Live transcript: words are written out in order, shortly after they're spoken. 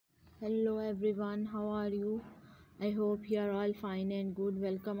Hello everyone, how are you? I hope you are all fine and good.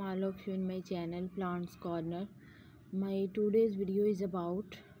 Welcome all of you in my channel Plants Corner. My today's video is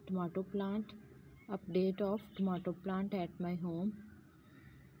about tomato plant, update of tomato plant at my home.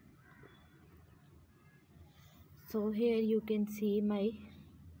 So here you can see my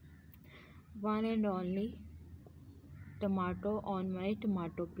one and only tomato on my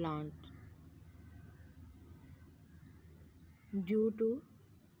tomato plant. Due to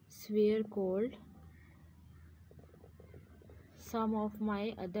severe cold, some of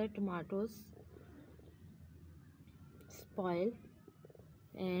my other tomatoes spoil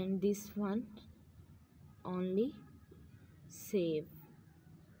and this one only save,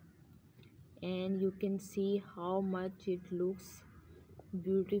 and you can see how much it looks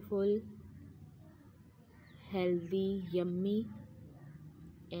beautiful, healthy, yummy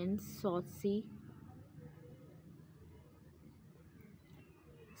and saucy.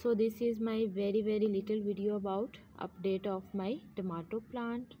 So this is my very little video about update of my tomato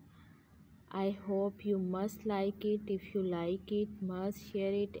plant. I hope you must like it. If you like it, must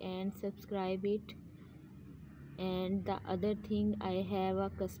share it and subscribe it. And the other thing, I have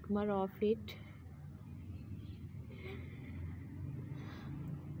a customer of it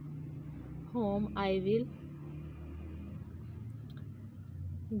whom I will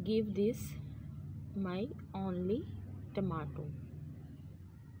give this my only tomato.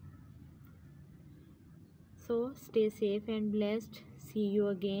 So stay safe and blessed. See you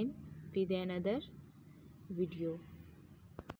again with another video.